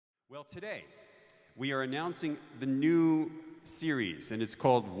Well, today we are announcing the new series, and it's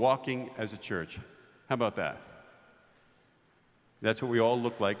called Walking as a Church. How about that? That's what we all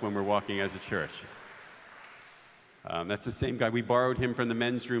look like when we're walking as a church. That's the same guy. We borrowed him from the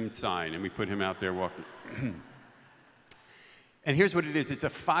men's room sign, and we put him out there walking. And here's what it is. It's a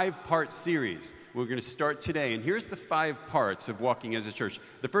 5-part series. We're going to start today, and here's the 5 parts of Walking as a Church.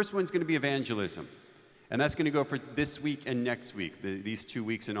 The first one's going to be evangelism. And that's going to go for this week and next week, these 2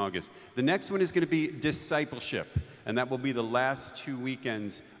 weeks in August. The next one is going to be discipleship, and that will be the last 2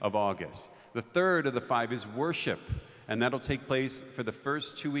 weekends of August. The third of the 5 is worship, and that'll take place for the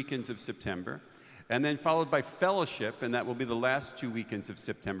first 2 weekends of September. And then followed by fellowship, and that will be the last 2 weekends of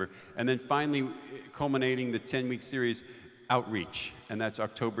September. And then finally, culminating the 10-week series, outreach, and that's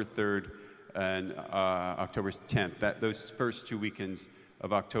October 3rd and October 10th, those first 2 weekends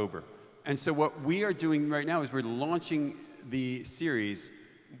of October. And so what we are doing right now is we're launching the series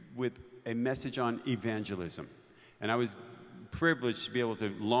with a message on evangelism. And I was privileged to be able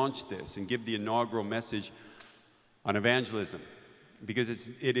to launch this and give the inaugural message on evangelism because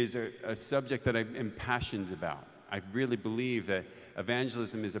it is a subject that I'm passionate about. I really believe that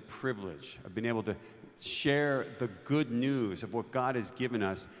evangelism is a privilege. I've been able to share the good news of what God has given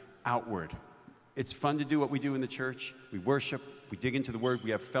us outward. It's fun to do what we do in the church. We worship, we dig into the Word,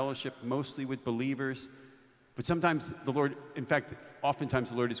 we have fellowship, mostly with believers. But sometimes the Lord, in fact, oftentimes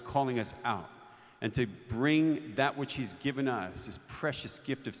the Lord is calling us out and to bring that which He's given us, this precious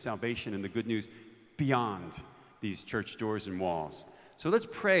gift of salvation and the good news, beyond these church doors and walls. So let's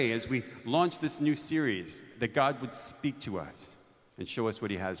pray as we launch this new series that God would speak to us and show us what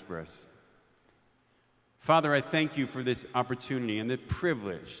He has for us. Father, I thank you for this opportunity and the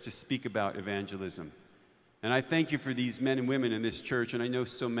privilege to speak about evangelism. And I thank you for these men and women in this church, and I know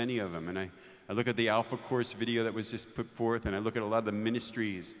so many of them. And I look at the Alpha Course video that was just put forth, and I look at a lot of the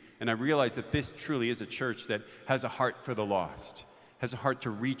ministries, and I realize that this truly is a church that has a heart for the lost, has a heart to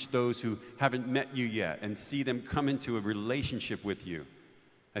reach those who haven't met you yet and see them come into a relationship with you.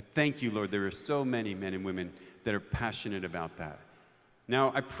 I thank you, Lord, there are so many men and women that are passionate about that.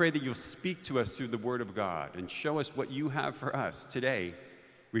 Now, I pray that you'll speak to us through the Word of God and show us what you have for us today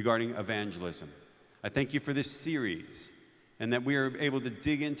regarding evangelism. I thank you for this series and that we are able to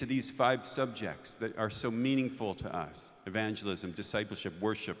dig into these 5 subjects that are so meaningful to us: evangelism, discipleship,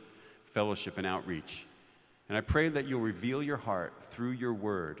 worship, fellowship, and outreach. And I pray that you'll reveal your heart through your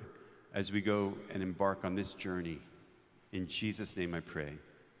Word as we go and embark on this journey. In Jesus' name I pray.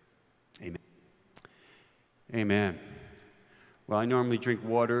 Amen. Amen. Well, I normally drink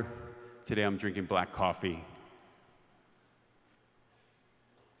water. Today I'm drinking black coffee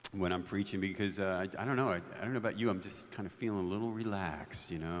when I'm preaching because I don't know about you, I'm just kind of feeling a little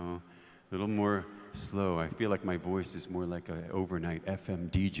relaxed, you know, a little more slow. I feel like my voice is more like an overnight FM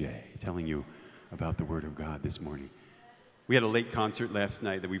DJ telling you about the Word of God this morning. We had a late concert last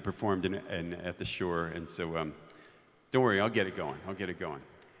night that we performed at the shore, and so don't worry, I'll get it going.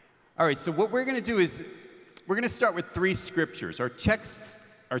 All right, so what we're going to do is we're going to start with 3 scriptures. Our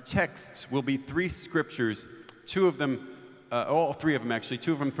texts will be 3 scriptures, 2 of them, all 3 of them actually,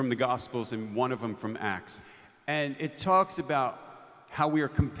 2 of them from the Gospels and 1 of them from Acts. And it talks about how we are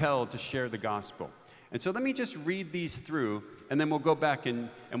compelled to share the gospel. And so let me just read these through, and then we'll go back and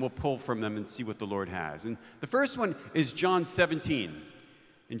we'll pull from them and see what the Lord has. And the first one is John 17.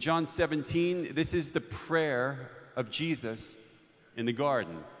 In John 17, this is the prayer of Jesus in the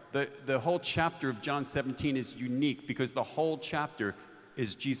garden. The whole chapter of John 17 is unique because the whole chapter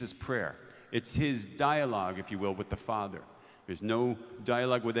is Jesus' prayer. It's his dialogue, if you will, with the Father. There's no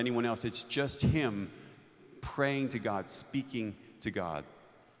dialogue with anyone else. It's just him praying to God, speaking to God.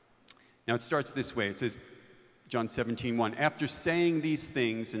 Now it starts this way. It says, John 17:1, after saying these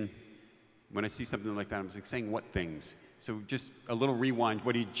things, and when I see something like that, I'm like, saying what things? So just a little rewind.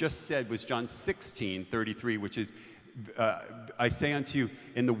 What he just said was John 16:33, which is, I say unto you,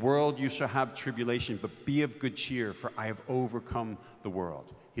 in the world you shall have tribulation, but be of good cheer, for I have overcome the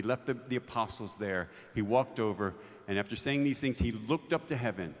world. He left the apostles there. He walked over, and after saying these things, he looked up to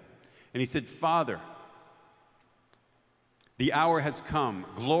heaven, and he said, Father, the hour has come.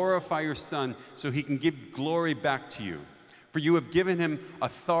 Glorify your Son, so he can give glory back to you. For you have given him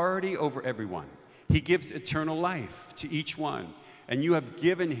authority over everyone. He gives eternal life to each one, and you have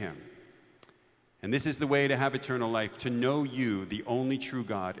given him. And this is the way to have eternal life, to know you, the only true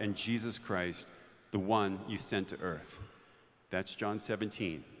God, and Jesus Christ, the one you sent to earth. That's John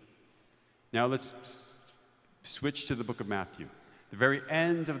 17. Now let's switch to the book of Matthew. The very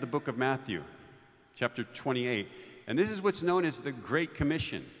end of the book of Matthew, chapter 28. And this is what's known as the Great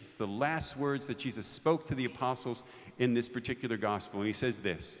Commission. the last words that Jesus spoke to the apostles in this particular gospel. And he says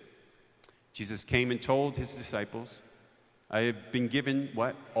this, Jesus came and told his disciples, I have been given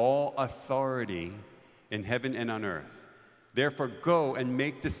what? All authority in heaven and on earth. Therefore, go and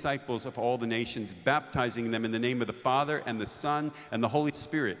make disciples of all the nations, baptizing them in the name of the Father and the Son and the Holy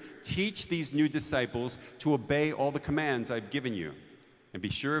Spirit. Teach these new disciples to obey all the commands I've given you. And be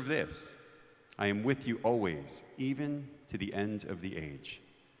sure of this, I am with you always, even to the end of the age.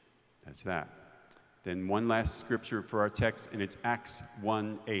 That's that. Then one last scripture for our text, and it's Acts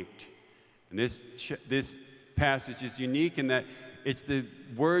 1:8. And this passage is unique in that it's the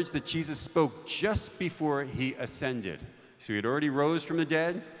words that Jesus spoke just before he ascended. So he had already rose from the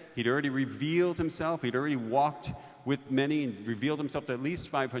dead. He'd already revealed himself. He'd already walked with many and revealed himself to at least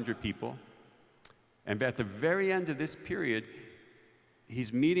 500 people. And at the very end of this period,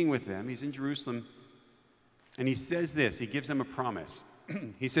 he's meeting with them. He's in Jerusalem. And he says this. He gives them a promise.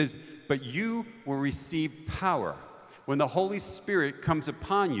 He says, but you will receive power when the Holy Spirit comes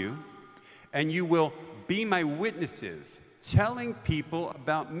upon you, and you will be my witnesses, telling people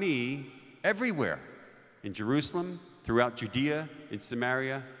about me everywhere, in Jerusalem, throughout Judea, in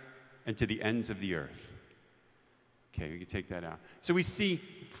Samaria, and to the ends of the earth. Okay, we can take that out. So we see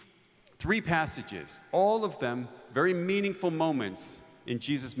 3 passages, all of them very meaningful moments in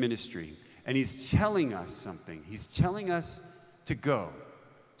Jesus' ministry. And he's telling us something. He's telling us to go,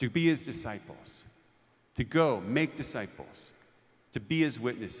 to be his disciples, to go, make disciples, to be his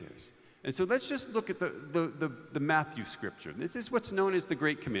witnesses. And so let's just look at the Matthew scripture. This is what's known as the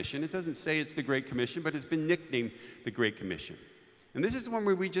Great Commission. It doesn't say it's the Great Commission, but it's been nicknamed the Great Commission. And this is the one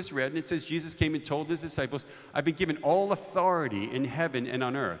where we just read, and it says, Jesus came and told his disciples, I've been given all authority in heaven and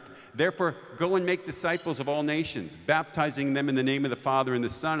on earth. Therefore, go and make disciples of all nations, baptizing them in the name of the Father and the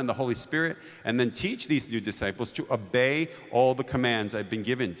Son and the Holy Spirit, and then teach these new disciples to obey all the commands that have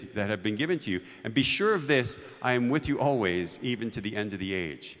been given to you. And be sure of this, I am with you always, even to the end of the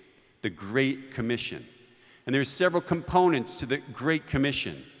age. The Great Commission. And there's several components to the Great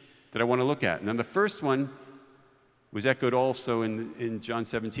Commission that I want to look at. And then the first one was echoed also in John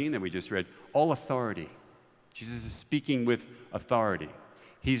 17 that we just read. All authority. Jesus is speaking with authority.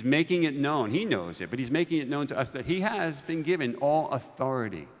 He's making it known. He knows it, but he's making it known to us that he has been given all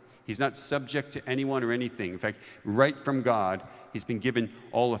authority. He's not subject to anyone or anything. In fact, right from God, he's been given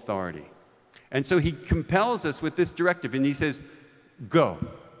all authority. And so he compels us with this directive, and he says, go.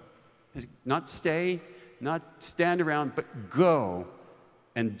 Not stay, not stand around, but go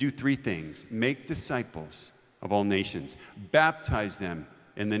and do 3 things. Make disciples of all nations. Baptize them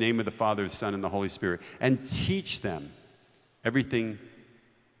in the name of the Father, the Son, and the Holy Spirit. And teach them everything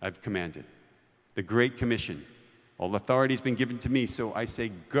I've commanded. The Great Commission. All authority has been given to me, so I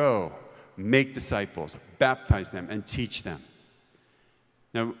say go, make disciples, baptize them, and teach them.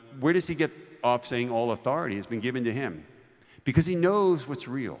 Now, where does he get off saying all authority has been given to him? Because he knows what's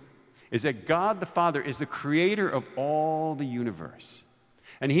real. Is that God the Father is the creator of all the universe.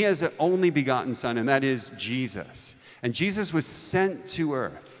 And he has an only begotten Son, and that is Jesus. And Jesus was sent to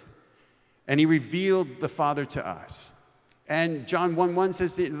earth, and he revealed the Father to us. And John 1:1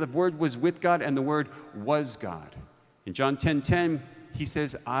 says the Word was with God, and the Word was God. In John 10:10, he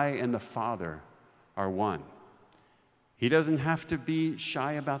says, I and the Father are one. He doesn't have to be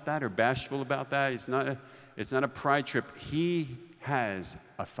shy about that or bashful about that. It's not a pride trip. He has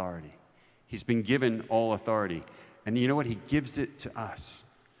authority. He's been given all authority. And you know what? He gives it to us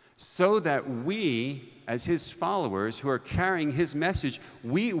so that we, as his followers who are carrying his message,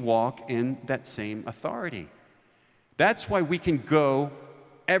 we walk in that same authority. That's why we can go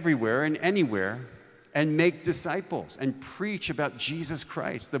everywhere and anywhere and make disciples and preach about Jesus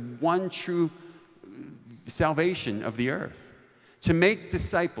Christ, the one true salvation of the earth. To make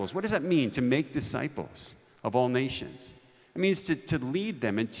disciples, what does that mean, to make disciples of all nations? It means to lead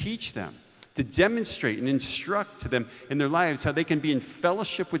them and teach them, to demonstrate and instruct to them in their lives how they can be in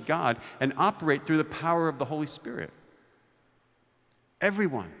fellowship with God and operate through the power of the Holy Spirit.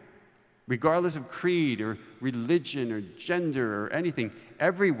 Everyone, regardless of creed or religion or gender or anything,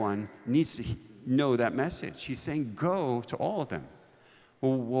 everyone needs to know that message. He's saying, go to all of them.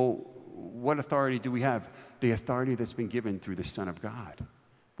 Well, what authority do we have? The authority that's been given through the Son of God.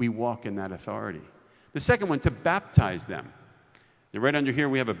 We walk in that authority. The second one, to baptize them. And right under here,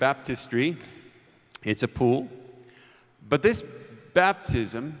 we have a baptistry. It's a pool. But this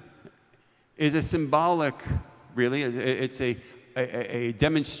baptism is a symbolic, really, it's a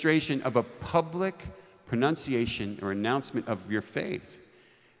demonstration of a public pronunciation or announcement of your faith.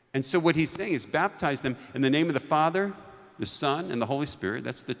 And so what he's saying is baptize them in the name of the Father, the Son, and the Holy Spirit.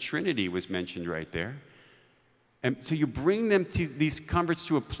 That's the Trinity was mentioned right there. And so you bring them to these converts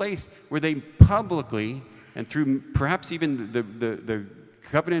to a place where they publicly, and through perhaps even the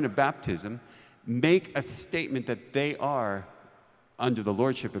covenant of baptism, make a statement that they are under the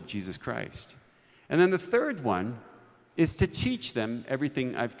lordship of Jesus Christ. And then the third one is to teach them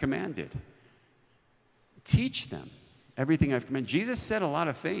everything I've commanded. Teach them everything I've commanded. Jesus said a lot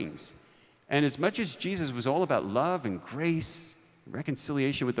of things. And as much as Jesus was all about love and grace,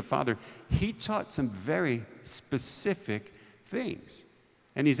 reconciliation with the Father, he taught some very specific things.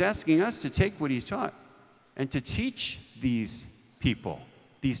 And he's asking us to take what he's taught and to teach these people,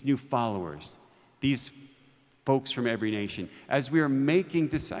 these new followers, these folks from every nation, as we are making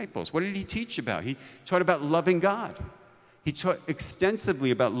disciples. What did he teach about? He taught about loving God. He taught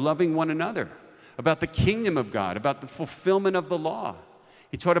extensively about loving one another, about the kingdom of God, about the fulfillment of the law.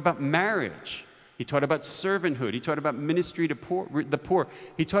 He taught about marriage. He taught about servanthood. He taught about ministry to the poor.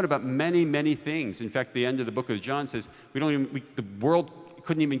 He taught about many, many things. In fact, the end of the book of John says the world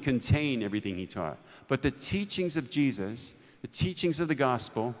couldn't even contain everything he taught. But the teachings of Jesus, the teachings of the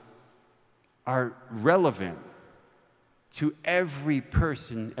gospel, are relevant to every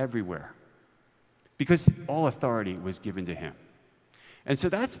person everywhere, because all authority was given to him. And so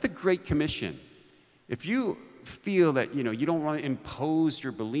that's the Great Commission. If you feel that you don't want to impose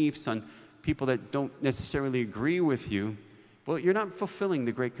your beliefs on people that don't necessarily agree with you, well, you're not fulfilling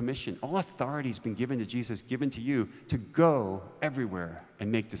the Great Commission. All authority has been given to Jesus, given to you, to go everywhere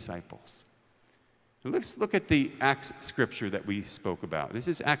and make disciples. Now let's look at the Acts scripture that we spoke about. This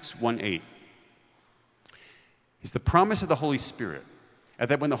is Acts 1:8. It's the promise of the Holy Spirit, and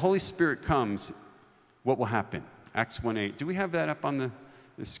that when the Holy Spirit comes, what will happen? Acts 1:8. Do we have that up on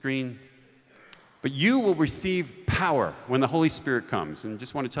the screen? But you will receive power when the Holy Spirit comes. And I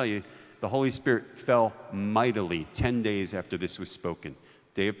just want to tell you, the Holy Spirit fell mightily 10 days after this was spoken.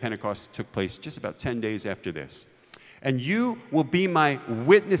 Day of Pentecost took place just about 10 days after this. And you will be my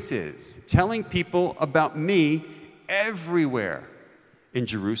witnesses, telling people about me everywhere, in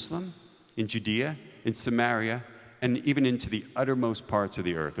Jerusalem, in Judea, in Samaria, and even into the uttermost parts of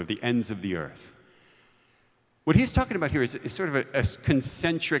the earth, or the ends of the earth. What he's talking about here is sort of a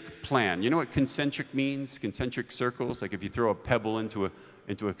concentric plan. You know what concentric means? Concentric circles. Like if you throw a pebble into a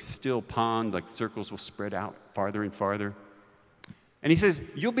still pond, like circles will spread out farther and farther. And he says,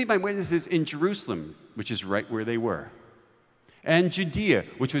 you'll be my witnesses in Jerusalem, which is right where they were, and Judea,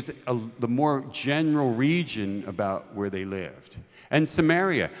 which was the more general region about where they lived, and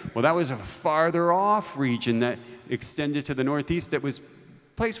Samaria. Well, that was a farther off region that extended to the northeast. That was a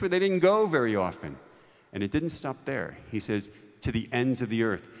place where they didn't go very often. And it didn't stop there. He says, to the ends of the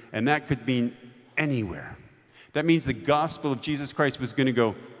earth. And that could mean anywhere. That means the gospel of Jesus Christ was going to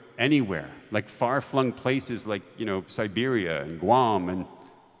go anywhere, like far-flung places like, Siberia and Guam and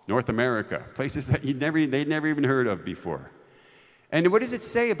North America, places that they'd never even heard of before. And what does it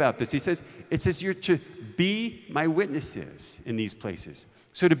say about this? It says you're to be my witnesses in these places.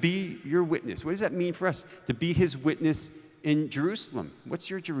 So to be your witness, what does that mean for us? To be his witness in Jerusalem. What's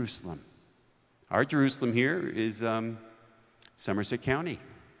your Jerusalem? Our Jerusalem here is Somerset County,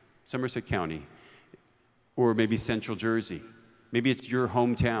 or maybe Central Jersey. Maybe it's your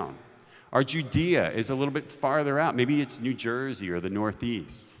hometown. Our Judea is a little bit farther out. Maybe it's New Jersey or the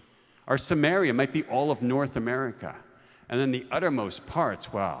Northeast. Our Samaria might be all of North America. And then the uttermost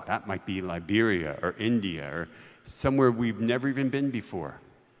parts, wow, that might be Liberia or India or somewhere we've never even been before.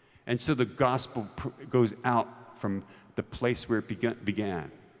 And so the gospel goes out from the place where it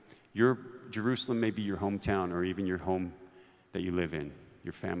began. Your Jerusalem may be your hometown or even your home that you live in,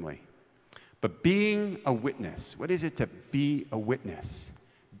 your family. But being a witness, what is it to be a witness?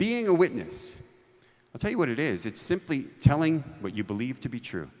 Being a witness, I'll tell you what it is. It's simply telling what you believe to be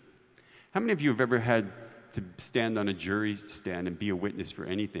true. How many of you have ever had to stand on a jury stand and be a witness for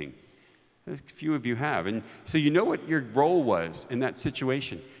anything? A few of you have. And so you know what your role was in that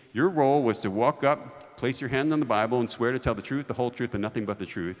situation. Your role was to walk up, place your hand on the Bible, and swear to tell the truth, the whole truth, and nothing but the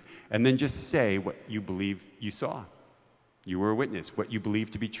truth, and then just say what you believe you saw. You were a witness, what you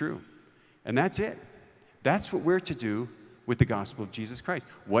believe to be true. And that's it. That's what we're to do with the gospel of Jesus Christ.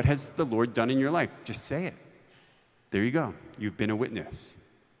 What has the Lord done in your life? Just say it. There you go. You've been a witness.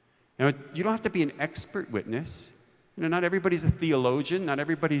 Now, you don't have to be an expert witness. Not everybody's a theologian. Not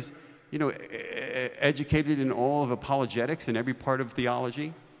everybody's, educated in all of apologetics and every part of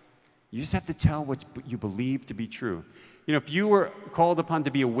theology. You just have to tell what you believe to be true. If you were called upon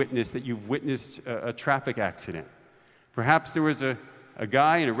to be a witness that you've witnessed a traffic accident, perhaps there was a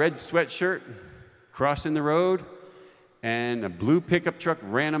guy in a red sweatshirt crossing the road and a blue pickup truck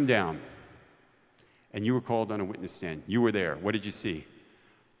ran him down. And you were called on a witness stand. You were there. What did you see?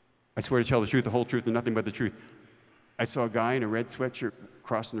 I swear to tell the truth, the whole truth, and nothing but the truth. I saw a guy in a red sweatshirt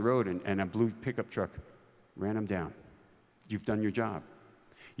crossing the road and a blue pickup truck ran him down. You've done your job.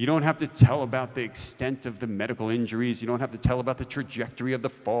 You don't have to tell about the extent of the medical injuries. You don't have to tell about the trajectory of the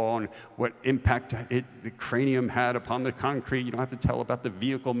fall and what impact the cranium had upon the concrete. You don't have to tell about the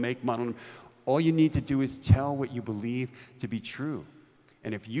vehicle make, model. All you need to do is tell what you believe to be true.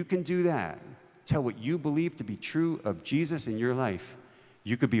 And if you can do that, tell what you believe to be true of Jesus in your life,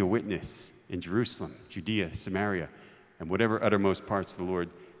 you could be a witness in Jerusalem, Judea, Samaria, and whatever uttermost parts the Lord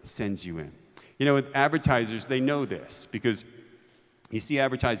sends you in. You know, with advertisers, they know this because you see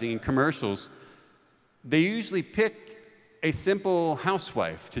advertising in commercials, they usually pick a simple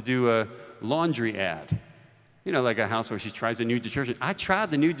housewife to do a laundry ad. You know, like a housewife, she tries a new detergent. I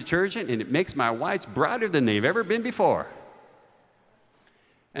tried the new detergent, and it makes my whites brighter than they've ever been before.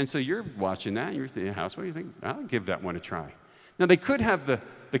 And so you're watching that, and you're thinking, housewife, you think, I'll give that one a try. Now, they could have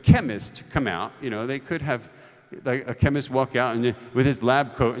the chemist come out. You know, they could have like a chemist walk out and with his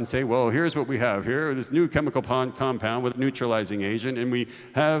lab coat and say, well, here's what we have here, this new chemical compound with a neutralizing agent, and we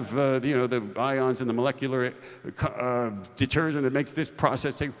have, you know, the ions in the molecular detergent that makes this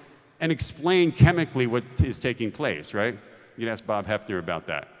process take, and explain chemically what is taking place, right? You can ask Bob Hefner about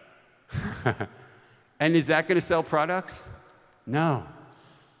that. And is that going to sell products? No.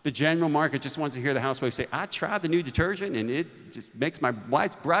 The general market just wants to hear the housewife say, I tried the new detergent, and it just makes my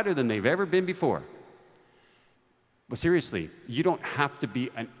whites brighter than they've ever been before. But seriously, you don't have to be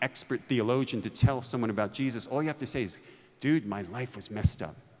an expert theologian to tell someone about Jesus. All you have to say is, dude, my life was messed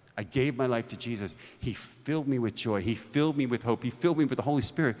up. I gave my life to Jesus. He filled me with joy. He filled me with hope. He filled me with the Holy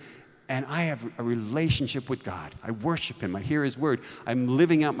Spirit. And I have a relationship with God. I worship him. I hear his word. I'm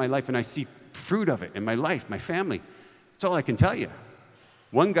living out my life, and I see fruit of it in my life, my family. That's all I can tell you.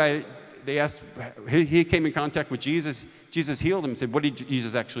 One guy, they asked, he came in contact with Jesus. Jesus healed him and said, what did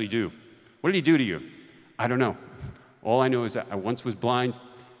Jesus actually do? What did he do to you? I don't know. All I know is that I once was blind,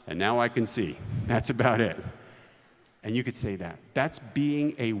 and now I can see. That's about it. And you could say that. That's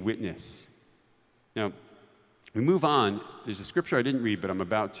being a witness. Now, we move on. There's a scripture I didn't read, but I'm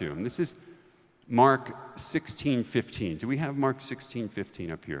about to. And this is Mark 16:15. Do we have Mark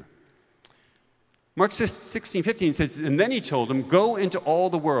 16:15 up here? Mark 16:15 says, and then he told them, go into all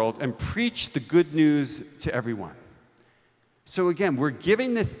the world and preach the good news to everyone. So again, we're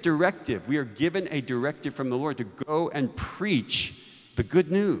given this directive. We are given a directive from the Lord to go and preach the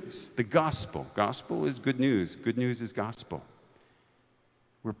good news, the gospel. Gospel is good news. Good news is gospel.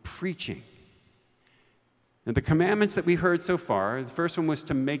 We're preaching. And the commandments that we heard so far, the first one was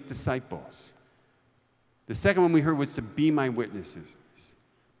to make disciples. The second one we heard was to be my witnesses.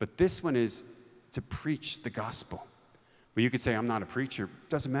 But this one is to preach the gospel. But you could say, I'm not a preacher. It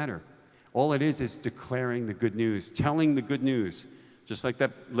doesn't matter. All it is declaring the good news, telling the good news. Just like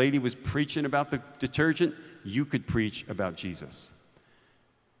that lady was preaching about the detergent, you could preach about Jesus.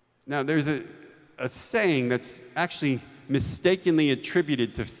 Now, there's a saying that's actually mistakenly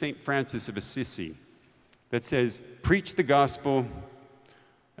attributed to St. Francis of Assisi that says, preach the gospel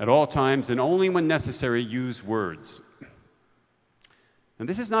at all times and only when necessary use words. And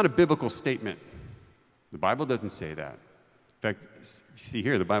this is not a biblical statement. The Bible doesn't say that. In fact, you see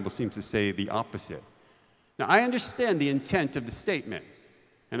here, the Bible seems to say the opposite. Now, I understand the intent of the statement,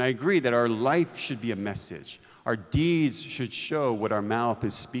 and I agree that our life should be a message. Our deeds should show what our mouth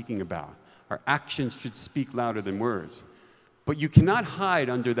is speaking about. Our actions should speak louder than words. But you cannot hide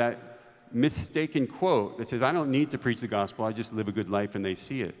under that mistaken quote that says, I don't need to preach the gospel, I just live a good life and they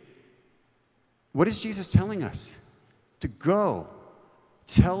see it. What is Jesus telling us? To go,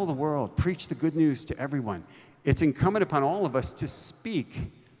 tell the world, preach the good news to everyone. It's incumbent upon all of us to speak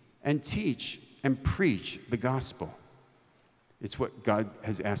and teach and preach the gospel. It's what God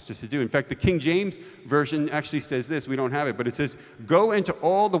has asked us to do. In fact, the King James Version actually says this. We don't have it, but it says, go into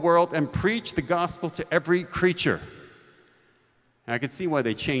all the world and preach the gospel to every creature. And I could see why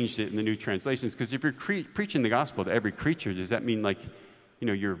they changed it in the new translations, because if you're preaching the gospel to every creature, does that mean like, you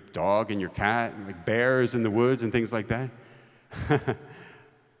know, your dog and your cat and like bears in the woods and things like that?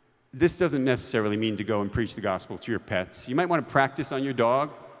 This doesn't necessarily mean to go and preach the gospel to your pets. You might want to practice on your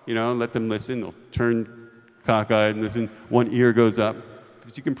dog, you know, let them listen. They'll turn cockeyed and listen. One ear goes up.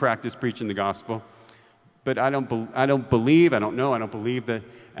 But you can practice preaching the gospel. But I don't believe that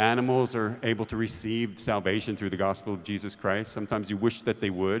animals are able to receive salvation through the gospel of Jesus Christ. Sometimes you wish that they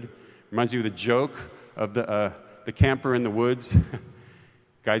would. Reminds you of the joke of the camper in the woods.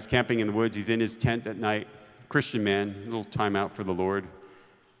 Guy's camping in the woods. He's in his tent at night. Christian man, a little time out for the Lord.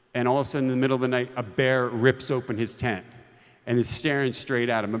 And all of a sudden, in the middle of the night, a bear rips open his tent and is staring straight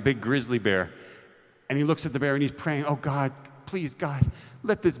at him, a big grizzly bear. And he looks at the bear and he's praying, oh God, please God,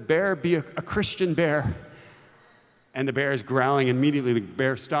 let this bear be a Christian bear. And the bear is growling, and immediately the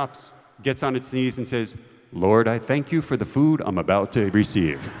bear stops, gets on its knees and says, Lord, I thank you for the food I'm about to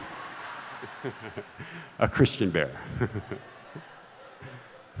receive. A Christian bear.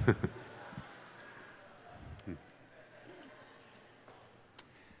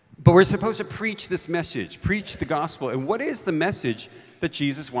 But we're supposed to preach this message, preach the gospel. And what is the message that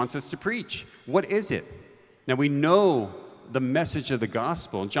Jesus wants us to preach? What is it? Now, we know the message of the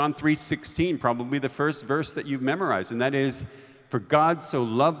gospel. John 3:16, probably the first verse that you've memorized, and that is, for God so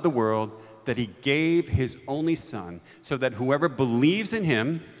loved the world that he gave his only Son, so that whoever believes in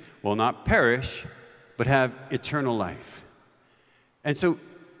him will not perish, but have eternal life. And so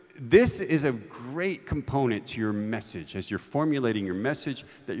this is a great component to your message as you're formulating your message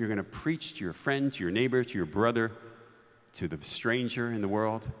that you're going to preach to your friend, to your neighbor, to your brother, to the stranger in the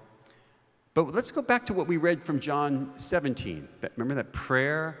world. But let's go back to what we read from John 17. Remember that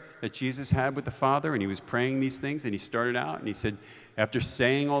prayer that Jesus had with the Father, and he was praying these things, and he started out, and he said, after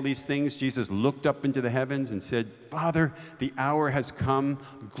saying all these things, Jesus looked up into the heavens and said, Father, the hour has come.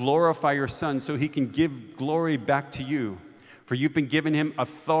 Glorify your Son so he can give glory back to you. For you've been given him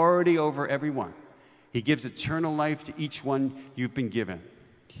authority over everyone. He gives eternal life to each one you've been given.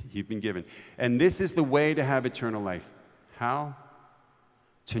 And this is the way to have eternal life. How?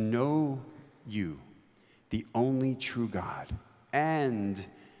 To know you, the only true God, and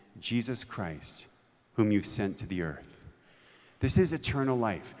Jesus Christ, whom you've sent to the earth. This is eternal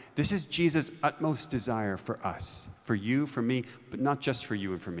life. This is Jesus' utmost desire for us, for you, for me, but not just for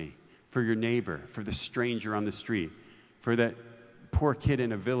you and for me, for your neighbor, for the stranger on the street, for that poor kid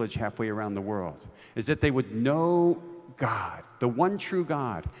in a village halfway around the world, is that they would know God, the one true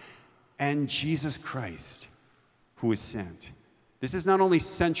God, and Jesus Christ, who was sent. This is not only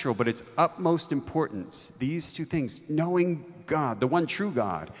central, but it's utmost importance. These two things, knowing God, the one true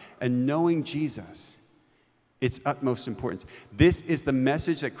God, and knowing Jesus, it's utmost importance. This is the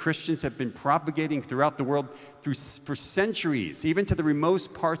message that Christians have been propagating throughout the world for centuries, even to the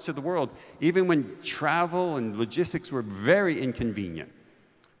remote parts of the world, even when travel and logistics were very inconvenient.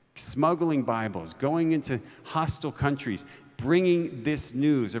 Smuggling Bibles, going into hostile countries, bringing this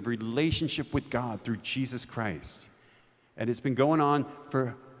news of relationship with God through Jesus Christ. And it's been going on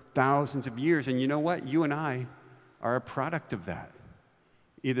for thousands of years. And you know what? You and I are a product of that.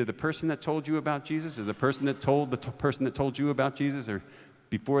 Either the person that told you about Jesus, or the person that told the person that told you about Jesus, or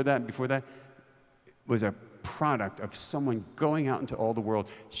before that, was a product of someone going out into all the world,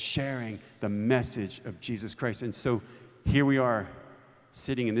 sharing the message of Jesus Christ. And so here we are,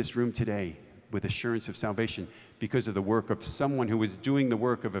 sitting in this room today with assurance of salvation because of the work of someone who was doing the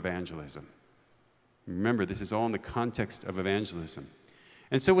work of evangelism. Remember, this is all in the context of evangelism.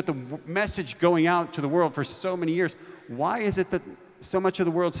 And so with the message going out to the world for so many years, why is it that so much of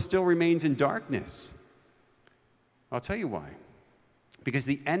the world still remains in darkness? I'll tell you why. Because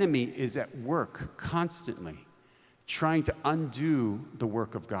the enemy is at work constantly trying to undo the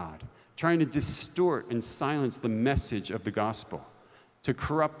work of God, trying to distort and silence the message of the gospel, to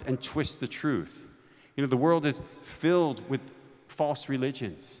corrupt and twist the truth. You know, the world is filled with false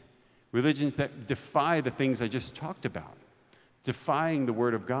religions, religions that defy the things I just talked about, defying the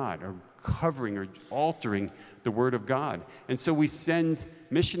Word of God, or covering or altering the Word of God. And so we send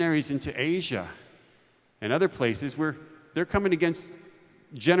missionaries into Asia and other places where they're coming against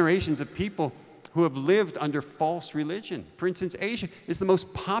generations of people who have lived under false religion. For instance, Asia is the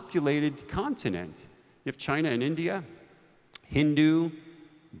most populated continent. You have China and India, Hindu,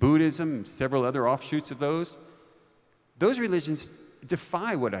 Buddhism, several other offshoots of those. Those religions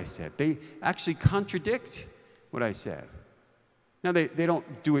defy what I said. They actually contradict what I said. Now, they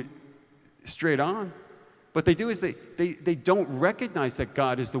don't do it straight on. What they do is they don't recognize that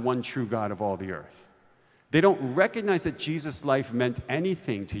God is the one true God of all the earth. They don't recognize that Jesus' life meant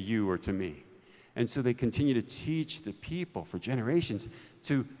anything to you or to me. And so they continue to teach the people for generations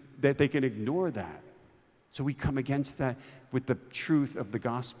that they can ignore that. So we come against that with the truth of the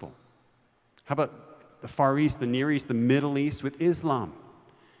gospel. How about the Far East, the Near East, the Middle East with Islam?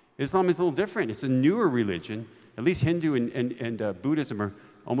 Islam is a little different. It's a newer religion. At least Hindu and Buddhism are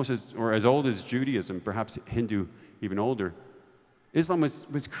almost as old as Judaism, perhaps Hindu even older. Islam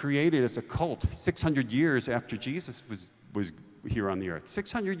was created as a cult 600 years after Jesus was here on the earth.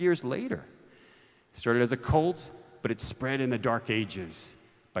 600 years later. It started as a cult, but it spread in the Dark Ages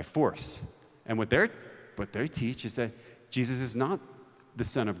by force. And what they teach is that Jesus is not the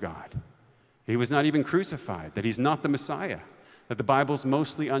Son of God. He was not even crucified, that he's not the Messiah, that the Bible's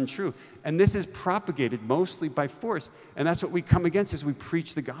mostly untrue. And this is propagated mostly by force. And that's what we come against as we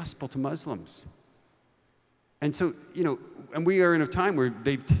preach the gospel to Muslims. And so, you know, and we are in a time where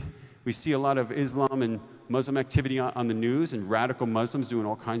we see a lot of Islam and Muslim activity on the news, and radical Muslims doing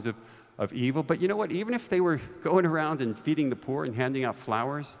all kinds of of evil. But you know what? Even if they were going around and feeding the poor and handing out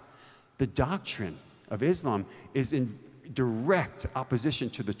flowers, the doctrine of Islam is in direct opposition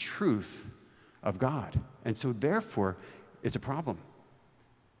to the truth of God. And so therefore, it's a problem.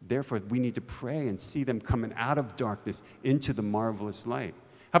 Therefore, we need to pray and see them coming out of darkness into the marvelous light.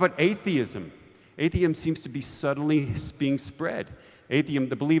 How about atheism? Atheism seems to be subtly being spread. Atheism,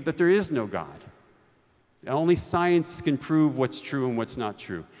 to believe that there is no God. Only science can prove what's true and what's not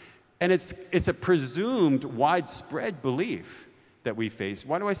true. And it's a presumed widespread belief that we face.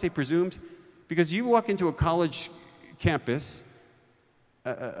 Why do I say presumed? Because you walk into a college campus,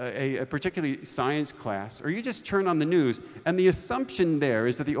 a particularly science class, or you just turn on the news, and the assumption there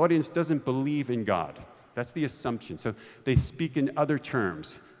is that the audience doesn't believe in God. That's the assumption. So they speak in other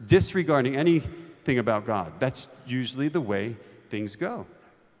terms, disregarding anything about God. That's usually the way things go.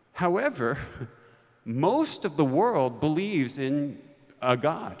 However, most of the world believes in a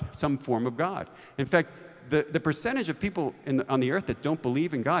God, some form of God. In fact, the percentage of people on the earth that don't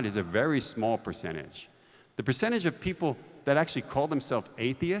believe in God is a very small percentage. The percentage of people that actually call themselves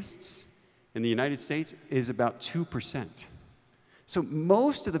atheists in the United States is about 2%. So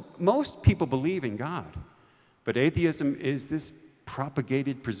most people believe in God, but atheism is this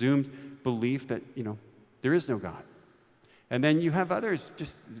propagated, presumed belief that, there is no God. And then you have others,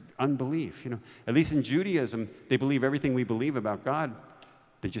 just unbelief. At least in Judaism, they believe everything we believe about God.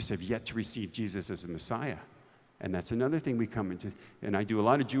 They just have yet to receive Jesus as a Messiah. And that's another thing we come into. And I do a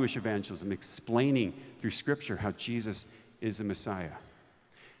lot of Jewish evangelism, explaining through Scripture how Jesus is a Messiah.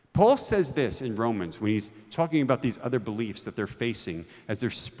 Paul says this in Romans when he's talking about these other beliefs that they're facing as they're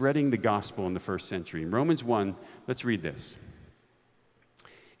spreading the gospel in the first century. In Romans 1, let's read this.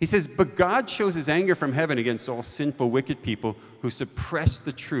 He says, "But God shows his anger from heaven against all sinful, wicked people who suppress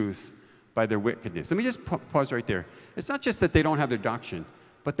the truth by their wickedness." Let me just pause right there. It's not just that they don't have their doctrine,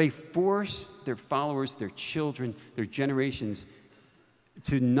 but they force their followers, their children, their generations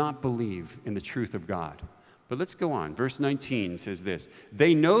to not believe in the truth of God. But let's go on. Verse 19 says this,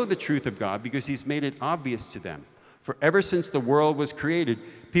 "They know the truth of God because he's made it obvious to them. For ever since the world was created,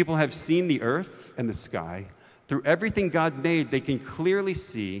 people have seen the earth and the sky. Through everything God made, they can clearly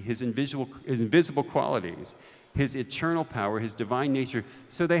see his invisible qualities, his eternal power, his divine nature,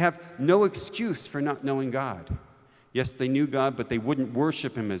 so they have no excuse for not knowing God. Yes, they knew God, but they wouldn't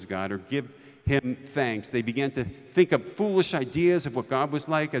worship him as God or give him thanks. They began to think up foolish ideas of what God was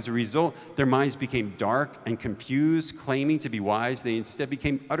like. As a result, their minds became dark and confused, claiming to be wise. They instead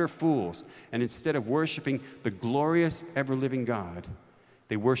became utter fools. And instead of worshiping the glorious, ever-living God,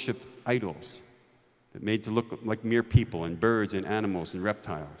 they worshiped idols that made to look like mere people and birds and animals and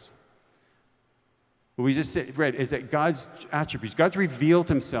reptiles." What we just read is that God's attributes, God's revealed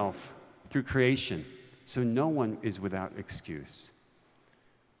himself through creation, so no one is without excuse.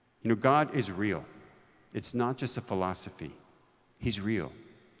 God is real. It's not just a philosophy. He's real.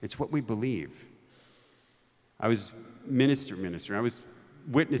 It's what we believe. I was I was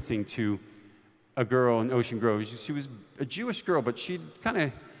witnessing to a girl in Ocean Grove. She was a Jewish girl, but she kind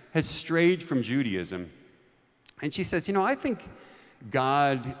of has strayed from Judaism. And she says, I think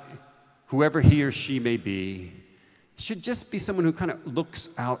God, whoever he or she may be, should just be someone who kind of looks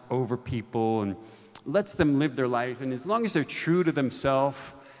out over people and lets them live their life. And as long as they're true to themselves,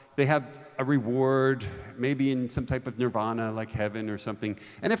 they have a reward, maybe in some type of nirvana, like heaven or something.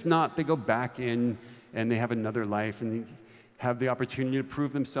 And if not, they go back in and they have another life and they have the opportunity to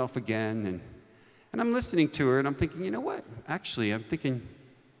prove themselves again. And I'm listening to her and I'm thinking, you know what? Actually, I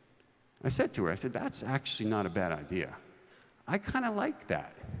said to her, that's actually not a bad idea. I kind of like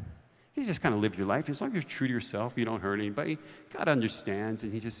that. You just kind of live your life. As long as you're true to yourself, you don't hurt anybody, God understands,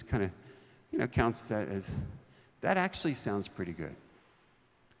 and he just kind of, counts that as, that actually sounds pretty good.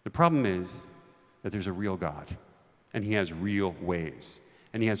 The problem is that there's a real God, and he has real ways,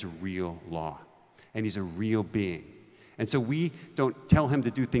 and he has a real law, and he's a real being. And so we don't tell him to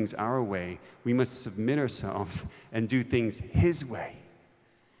do things our way. We must submit ourselves and do things his way.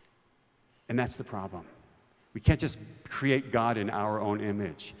 And that's the problem. We can't just create God in our own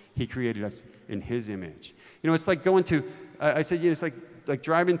image. He created us in his image. It's like going to, I said, it's like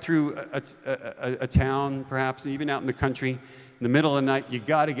driving through a town, perhaps, even out in the country. In the middle of the night, you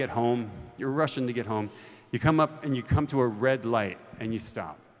got to get home. You're rushing to get home. You come up and you come to a red light and you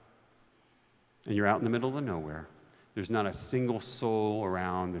stop. And you're out in the middle of nowhere. There's not a single soul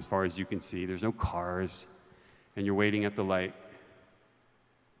around as far as you can see. There's no cars. And you're waiting at the light.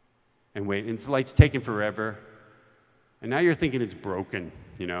 And the light's taking forever. And now you're thinking it's broken,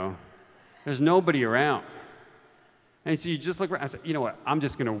 There's nobody around. And so you just look around. I said, you know what? I'm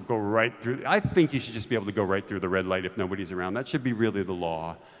just going to go right through. I think you should just be able to go right through the red light if nobody's around. That should be really the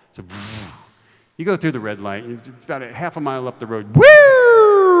law. So you go through the red light, and about a half a mile up the road,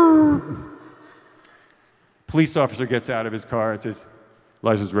 woo! Police officer gets out of his car. It says,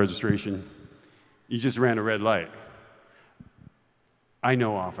 license registration. You just ran a red light. I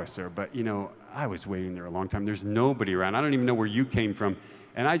know, officer, but, you know, I was waiting there a long time. There's nobody around. I don't even know where you came from.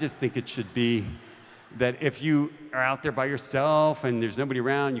 And I just think it should be that if you are out there by yourself and there's nobody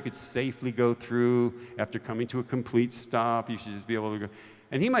around, you could safely go through. After coming to a complete stop, you should just be able to go.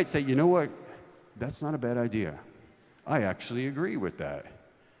 And he might say, you know what? That's not a bad idea. I actually agree with that.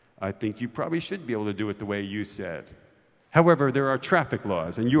 I think you probably should be able to do it the way you said. However, there are traffic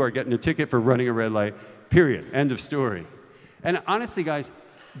laws, and you are getting a ticket for running a red light, period. End of story. And honestly, guys,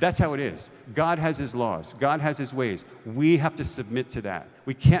 that's how it is. God has his laws. God has his ways. We have to submit to that.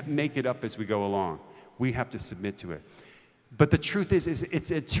 We can't make it up as we go along. We have to submit to it. But the truth is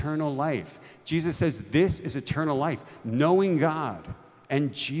it's eternal life. Jesus says this is eternal life, knowing God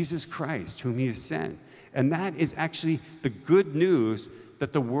and Jesus Christ, whom he has sent. And that is actually the good news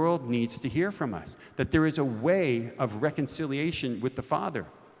that the world needs to hear from us, that there is a way of reconciliation with the Father.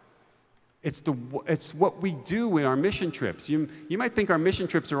 It's what we do in our mission trips. You might think our mission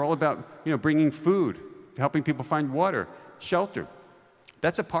trips are all about, you know, bringing food, helping people find water, shelter.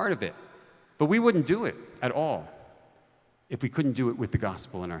 That's a part of it. But we wouldn't do it at all if we couldn't do it with the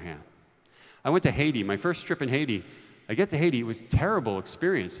gospel in our hand. I went to Haiti, my first trip in Haiti. I get to Haiti, it was a terrible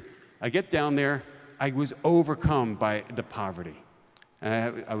experience. I get down there, I was overcome by the poverty.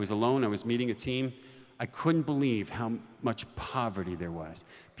 I was alone, I was meeting a team. I couldn't believe how much poverty there was.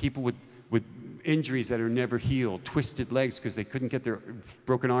 People with injuries that are never healed, twisted legs because they couldn't get their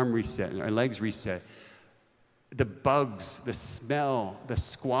broken arm reset, or legs reset. The bugs, the smell, the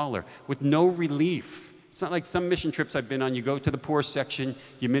squalor, with no relief. It's not like some mission trips I've been on. You go to the poor section,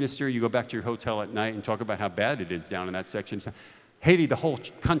 you minister, you go back to your hotel at night and talk about how bad it is down in that section. Haiti, the whole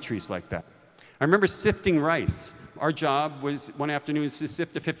country's like that. I remember sifting rice. Our job was, one afternoon, was to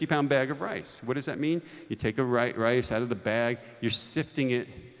sift a 50-pound bag of rice. What does that mean? You take a rice out of the bag, you're sifting it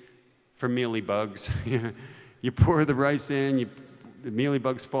for mealy bugs. You pour the rice in, the mealy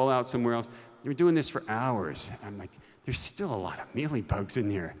bugs fall out somewhere else. We're doing this for hours. I'm like, there's still a lot of mealy bugs in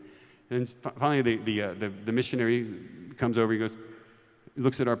here. And finally, the missionary comes over, he goes,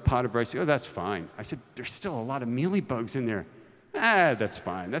 looks at our pot of rice, oh, that's fine. I said, there's still a lot of mealy bugs in there. That's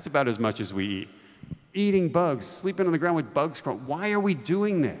fine. That's about as much as we eat. Eating bugs, sleeping on the ground with bugs crawling. Why are we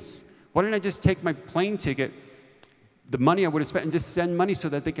doing this? Why didn't I just take my plane ticket, the money I would have spent, and just send money so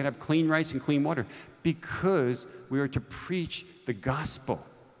that they could have clean rice and clean water? Because we are to preach the gospel.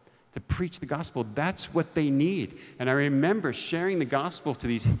 To preach the gospel, that's what they need. And I remember sharing the gospel to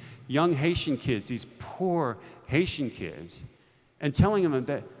these young Haitian kids, these poor Haitian kids, and telling them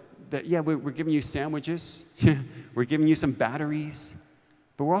that yeah, we're giving you sandwiches, we're giving you some batteries,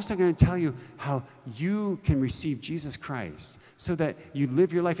 but we're also going to tell you how you can receive Jesus Christ so that you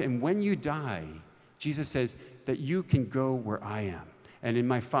live your life. And when you die, Jesus says that you can go where I am. And in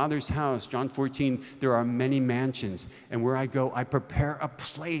my Father's house, John 14, there are many mansions. And where I go, I prepare a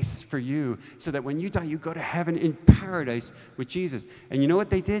place for you so that when you die, you go to heaven in paradise with Jesus. And you know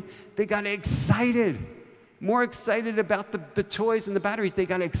what they did? They got excited. More excited about the toys and the batteries. They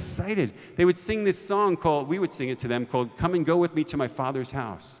got excited. They would sing this song called, we would sing it to them, called Come and Go With Me to My Father's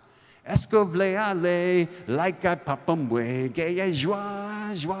House. Est-ce que vous voulez aller like a papa moué, gaie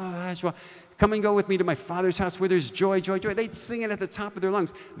joie, joie, joie. Come and go with me to my Father's house where there's joy, joy, joy. They'd sing it at the top of their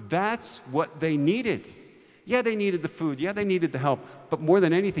lungs. That's what they needed. Yeah, they needed the food. Yeah, they needed the help. But more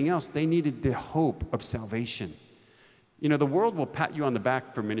than anything else, they needed the hope of salvation. You know, the world will pat you on the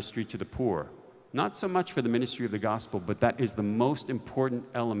back for ministry to the poor. Not so much for the ministry of the gospel, but that is the most important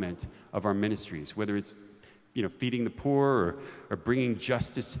element of our ministries, whether it's, you know, feeding the poor or bringing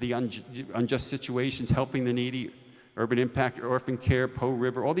justice to the unjust situations, helping the needy, Urban Impact, Orphan Care, Po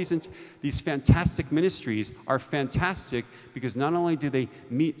River, all these fantastic ministries are fantastic because not only do they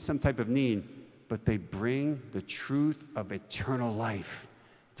meet some type of need, but they bring the truth of eternal life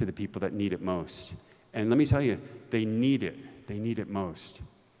to the people that need it most. And let me tell you, they need it. They need it most.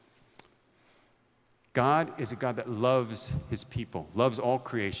 God is a God that loves his people, loves all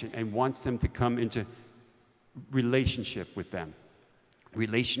creation, and wants them to come into relationship with them.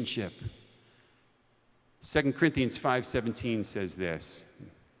 Relationship. 2 Corinthians 5:17 says this.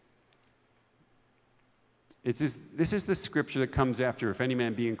 This is the scripture that comes after, if any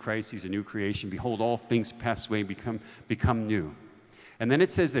man be in Christ, he's a new creation. Behold, all things pass away, become new. And then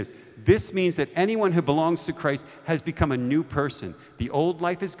it says this. This means that anyone who belongs to Christ has become a new person. The old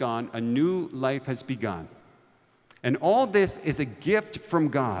life is gone, a new life has begun. And all this is a gift from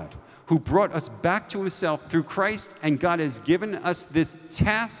God, who brought us back to himself through Christ, and God has given us this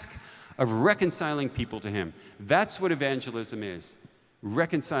task of reconciling people to him. That's what evangelism is,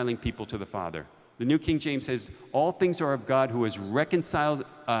 reconciling people to the Father. The New King James says, all things are of God, who has reconciled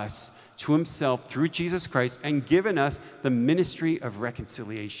us to himself through Jesus Christ and given us the ministry of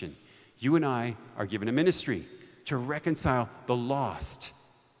reconciliation. You and I are given a ministry to reconcile the lost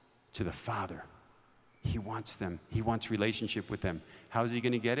to the Father. He wants them. He wants relationship with them. How is he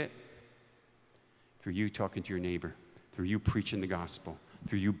going to get it? Through you talking to your neighbor, through you preaching the gospel,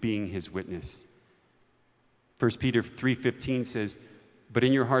 through you being his witness. 1 Peter 3:15 says, but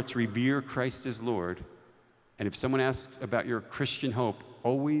in your hearts revere Christ as Lord. And if someone asks about your Christian hope,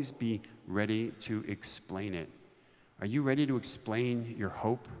 always be ready to explain it. Are you ready to explain your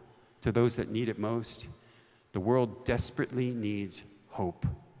hope to those that need it most? The world desperately needs hope.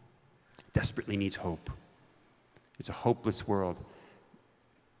 Desperately needs hope. It's a hopeless world.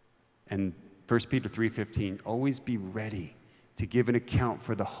 And 1 Peter 3:15, always be ready to give an account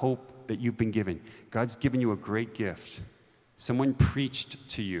for the hope that you've been given. God's given you a great gift. Someone preached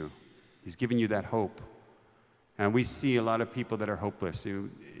to you. He's given you that hope. And we see a lot of people that are hopeless.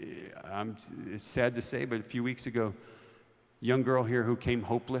 It's sad to say, but a few weeks ago, a young girl here who came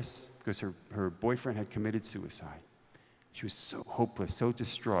hopeless because her boyfriend had committed suicide. She was so hopeless, so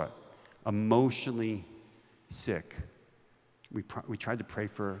distraught, emotionally sick. We tried to pray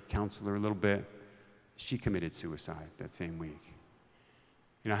for her, counsel her a little bit. She committed suicide that same week.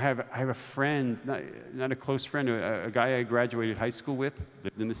 You know, I have a friend, not a close friend, a guy I graduated high school with,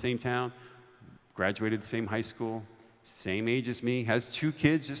 lived in the same town, graduated the same high school, same age as me, has 2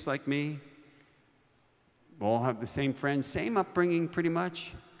 kids just like me. We all have the same friends, same upbringing pretty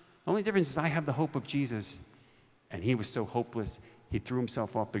much. The only difference is I have the hope of Jesus, and he was so hopeless, he threw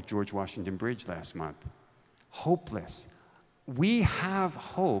himself off the George Washington Bridge last month. Hopeless. We have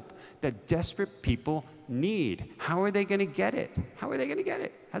hope that desperate people need. How are they going to get it? How are they going to get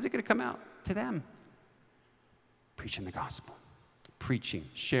it? How's it going to come out to them? Preaching the gospel. Preaching,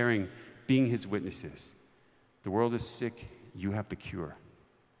 sharing, being his witnesses. The world is sick. You have the cure.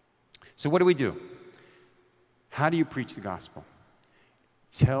 So what do? How do you preach the gospel?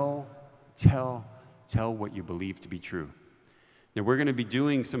 Tell what you believe to be true. Now, we're going to be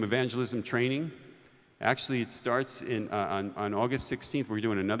doing some evangelism training. Actually, it starts on August 16th. We're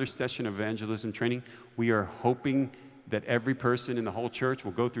doing another session of evangelism training. We are hoping that every person in the whole church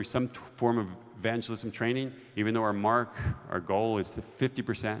will go through some form of evangelism training, even though our goal is to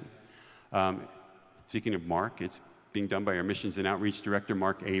 50%. Speaking of Mark, it's being done by our Missions and Outreach Director,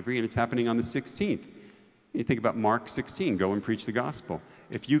 Mark Avery, and it's happening on the 16th. You think about Mark 16, go and preach the gospel.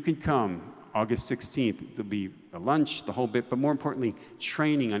 If you can come August 16th, there'll be a lunch, the whole bit, but more importantly,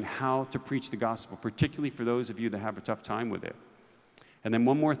 training on how to preach the gospel, particularly for those of you that have a tough time with it. And then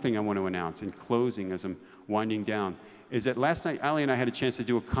one more thing I want to announce in closing as I'm winding down is that last night, Ali and I had a chance to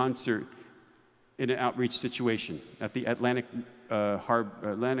do a concert in an outreach situation at the Atlantic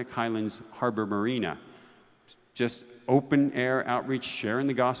Highlands Harbor Marina. Just open air outreach, sharing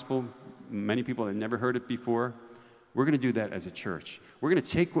the gospel. Many people had never heard it before. We're going to do that as a church. We're going to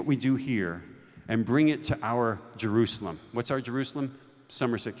take what we do here and bring it to our Jerusalem. What's our Jerusalem?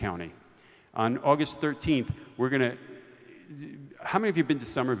 Somerset County. On August 13th, we're going to... How many of you have been to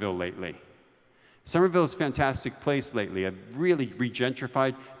Somerville lately? Somerville is a fantastic place lately. I've really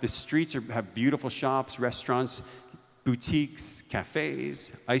regentrified. The streets have beautiful shops, restaurants, boutiques,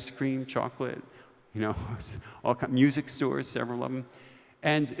 cafes, ice cream, chocolate, all kinds, music stores, several of them.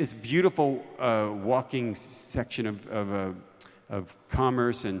 And it's a beautiful walking section of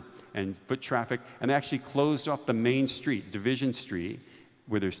commerce and foot traffic. And they actually closed off the main street, Division Street,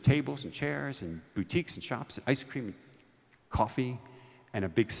 where there's tables and chairs and boutiques and shops, and ice cream and coffee, and a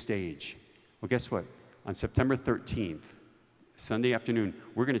big stage. Well, guess what? On September 13th, Sunday afternoon,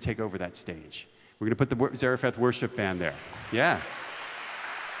 we're going to take over that stage. We're going to put the Zarephath worship band there. Yeah.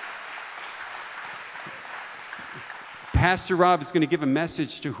 Pastor Rob is going to give a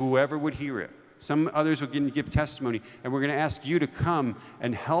message to whoever would hear it. Some others are going to give testimony, and we're going to ask you to come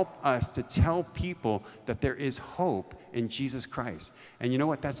and help us to tell people that there is hope in Jesus Christ. And you know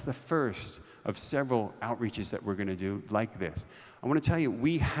what? That's the first of several outreaches that we're going to do like this. I want to tell you,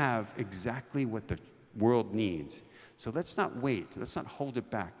 we have exactly what the world needs. So let's not wait. Let's not hold it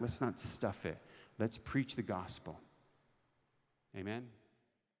back. Let's not stuff it. Let's preach the gospel. Amen.